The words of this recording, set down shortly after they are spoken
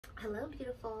Hello,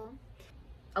 beautiful.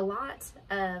 A lot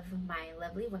of my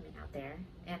lovely women out there,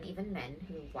 and even men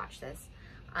who watch this,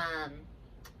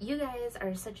 you guys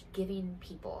are such giving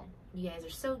people. You guys are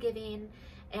so giving,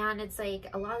 and it's like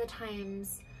a lot of the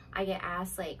times I get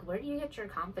asked, like, where do you get your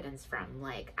confidence from?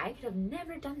 Like, I could have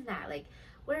never done that. Like,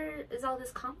 where is all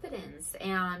this confidence?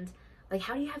 And like,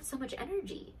 how do you have so much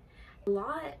energy? A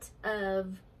lot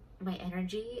of my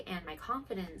energy and my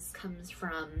confidence comes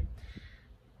from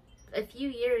a few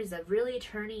years of really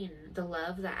turning the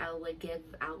love that I would give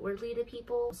outwardly to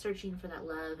people, searching for that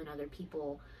love in other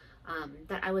people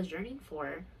that I was yearning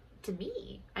for, to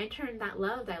me. I turned that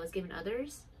love that I was giving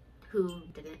others who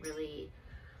didn't really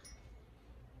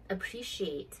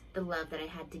appreciate the love that I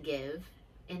had to give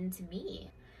into me.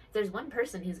 If there's one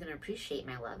person who's going to appreciate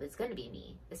my love, it's going to be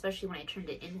me, especially when I turned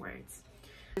it inwards.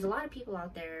 There's a lot of people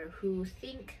out there who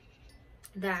think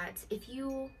that if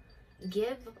you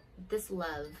give this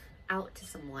love out to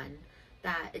someone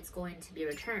that it's going to be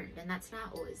returned, and that's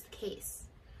not always the case.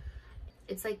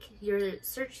 It's like you're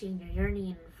searching, you're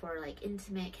yearning for like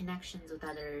intimate connections with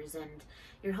others, and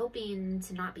you're hoping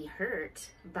to not be hurt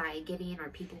by giving or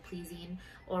people pleasing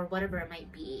or whatever it might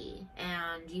be,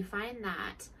 and you find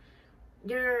that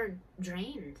you're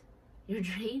drained. You're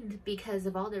drained because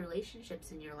of all the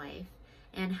relationships in your life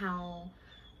and how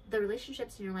the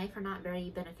relationships in your life are not very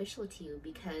beneficial to you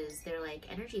because they're like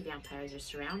energy vampires are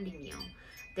surrounding you.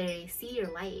 They see your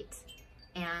light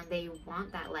and they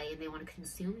want that light and they want to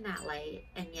consume that light,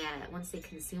 and yet once they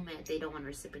consume it, they don't want to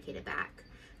reciprocate it back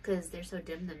because they're so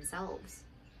dim themselves.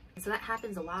 And so that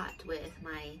happens a lot with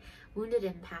my wounded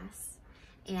empaths,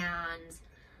 and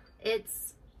it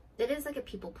is like a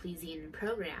people-pleasing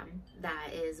program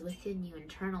that is within you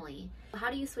internally. How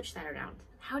do you switch that around?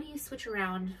 How do you switch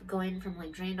around going from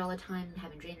like drained all the time and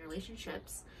having drained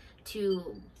relationships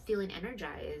to feeling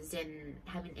energized and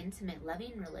having intimate,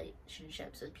 loving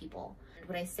relationships with people? And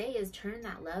what I say is turn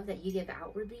that love that you give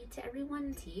outwardly to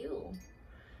everyone to you.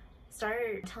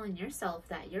 Start telling yourself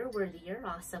that you're worthy, you're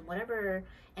awesome. Whatever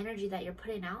energy that you're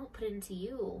putting out, put into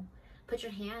you. Put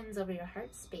your hands over your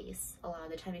heart space a lot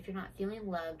of the time if you're not feeling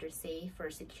loved or safe or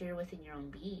secure within your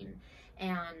own being,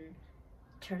 and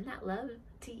turn that love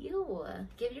to you.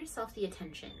 Give yourself the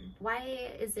attention. Why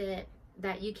is it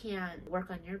that you can't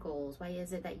work on your goals? Why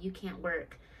is it that you can't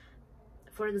work,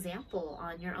 for example,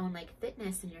 on your own like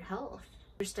fitness and your health?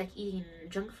 You're stuck eating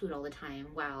junk food all the time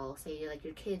while, say, like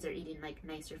your kids are eating like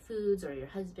nicer foods, or your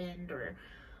husband, or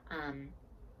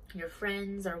your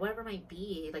friends, or whatever it might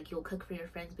be. Like, you'll cook for your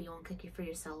friends but you won't cook for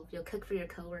yourself. You'll cook for your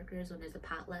coworkers when there's a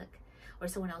potluck or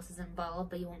someone else is involved,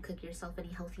 but you won't cook yourself any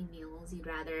healthy meals. You'd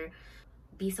rather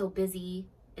be so busy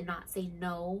and not say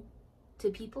no to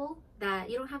people that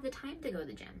you don't have the time to go to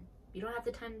the gym. You don't have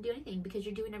the time to do anything because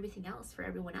you're doing everything else for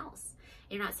everyone else.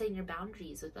 You're not setting your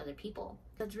boundaries with other people.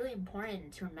 That's really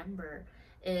important to remember,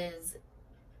 is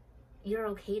you're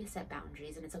okay to set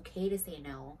boundaries and it's okay to say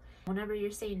no. Whenever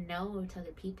you're saying no to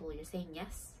other people, you're saying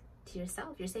yes to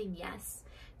yourself. You're saying yes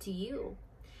to you.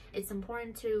 It's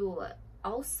important to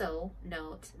also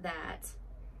note that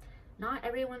not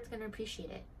everyone's going to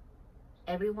appreciate it.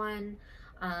 Everyone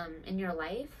in your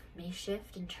life may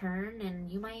shift and turn,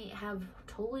 and you might have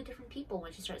totally different people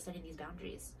once you start setting these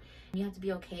boundaries. You have to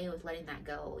be okay with letting that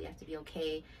go. You have to be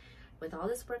okay with all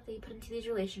this work that you put into these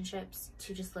relationships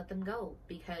to just let them go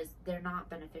because they're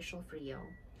not beneficial for you.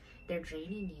 They're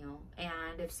draining you.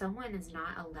 And if someone is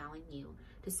not allowing you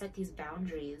to set these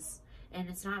boundaries, and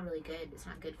it's not really good, it's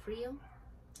not good for you,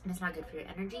 and it's not good for your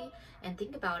energy. And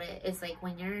think about it, it's like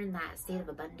when you're in that state of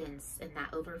abundance and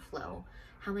that overflow,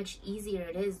 how much easier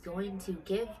it is going to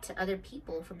give to other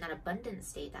people from that abundant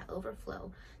state, that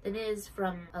overflow, than it is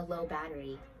from a low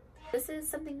battery. This is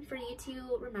something for you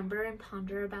to remember and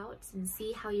ponder about and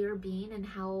see how you're being and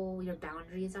how your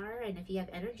boundaries are. And if you have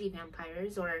energy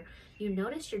vampires, or you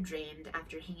notice you're drained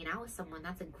after hanging out with someone,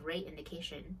 that's a great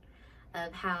indication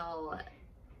of how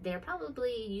they're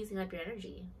probably using up your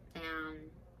energy.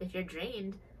 And if you're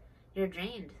drained, you're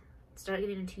drained. Start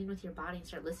getting in tune with your body and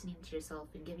start listening to yourself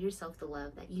and give yourself the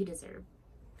love that you deserve.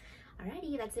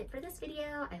 Alrighty, that's it for this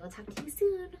video. I will talk to you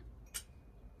soon.